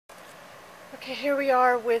Okay, here we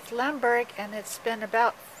are with Lamburg, and it's been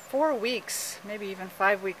about 4 weeks, maybe even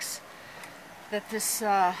 5 weeks, that this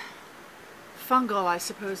fungal, I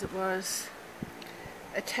suppose it was,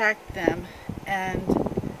 attacked them, and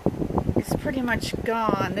it's pretty much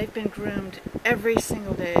gone. They've been groomed every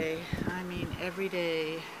single day. I mean, every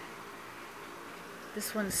day.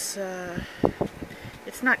 This one's,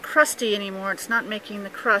 it's not crusty anymore. It's not making the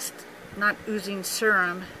crust, not oozing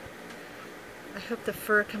serum. I hope the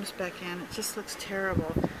fur comes back in. It just looks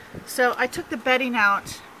terrible. So I took the bedding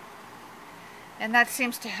out, and that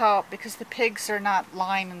seems to help because the pigs are not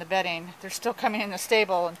lying in the bedding. They're still coming in the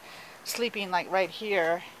stable and sleeping like right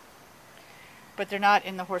here, but they're not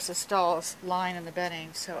in the horses' stalls lying in the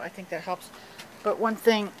bedding, so I think that helps. But one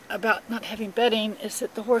thing about not having bedding is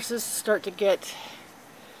that the horses start to get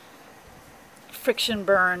friction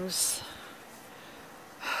burns,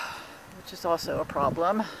 which is also a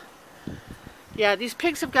problem. Yeah, these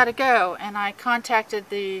pigs have got to go, and I contacted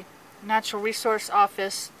the Natural Resource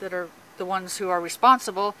Office that are the ones who are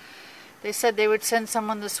responsible. They said they would send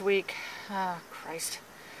someone this week. Oh, Christ.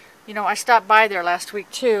 You know, I stopped by there last week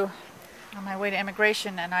too on my way to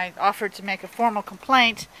immigration, and I offered to make a formal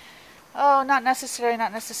complaint. Oh, not necessary,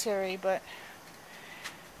 but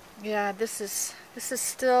yeah, this is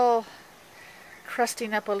still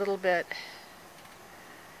crusting up a little bit.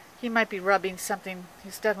 He might be rubbing something.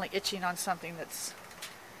 He's definitely itching on something that's,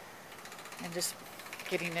 and just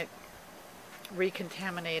getting it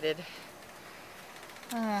recontaminated.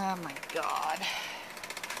 Oh my God.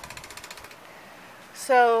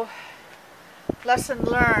 So, lesson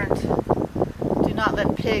learned. Do not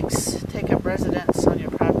let pigs take up residence on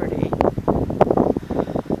your property.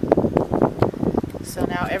 So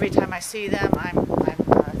now every time I see them, I'm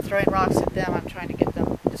throwing rocks at them. I'm trying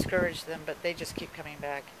to discourage them, but they just keep coming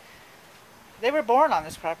back. They were born on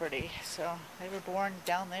this property, so they were born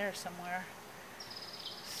down there somewhere.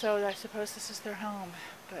 So I suppose this is their home,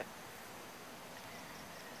 but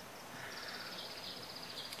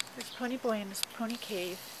there's Pony Boy in his pony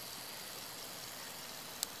cave.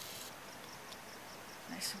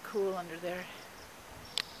 Nice and cool under there.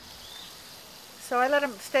 So I let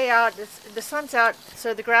him stay out. The sun's out,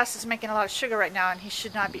 so the grass is making a lot of sugar right now, and he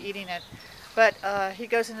should not be eating it. But he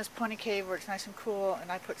goes in this pony cave where it's nice and cool,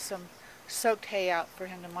 and I put some soaked hay out for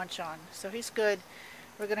him to munch on. So he's good.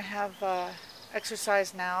 We're going to have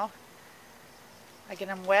exercise now. I get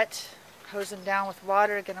him wet, hose him down with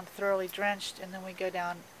water, get him thoroughly drenched, and then we go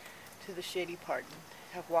down to the shady part and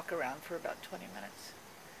have walk around for about 20 minutes.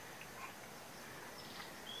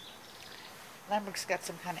 Lambert's got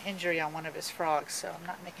some kind of injury on one of his frogs, so I'm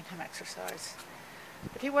not making him exercise.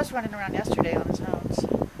 But he was running around yesterday on his own.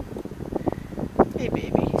 So. Hey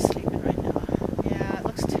baby, he's sleeping right now. Yeah, it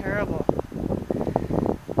looks terrible.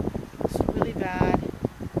 It's really bad.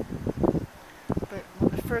 But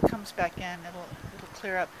when the fur comes back in, it'll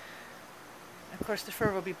clear up. And of course the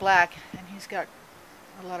fur will be black, and he's got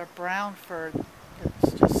a lot of brown fur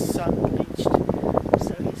that's just sun bleached.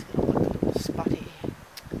 So he's going to look a little spotty.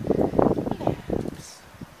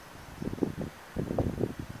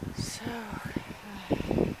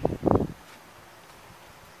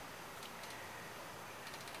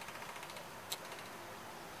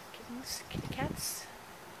 Kitty cats.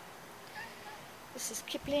 This is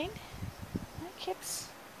Kipling. Hi, Kips.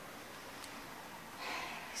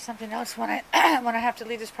 Something else when I when I have to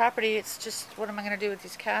leave this property, it's just what am I going to do with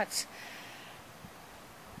these cats?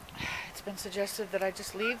 It's been suggested that I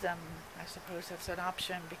just leave them. I suppose that's an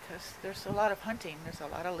option because there's a lot of hunting. There's a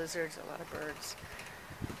lot of lizards, a lot of birds.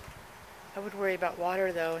 I would worry about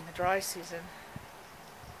water though in the dry season.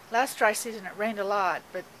 Last dry season it rained a lot,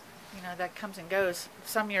 but you know that comes and goes.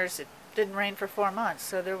 Some years it didn't rain for 4 months,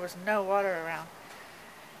 so there was no water around.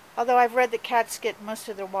 Although I've read that cats get most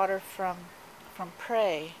of their water from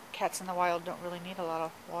prey. Cats in the wild don't really need a lot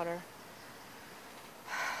of water.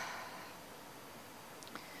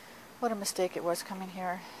 What a mistake it was coming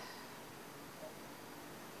here.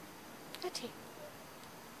 Letty.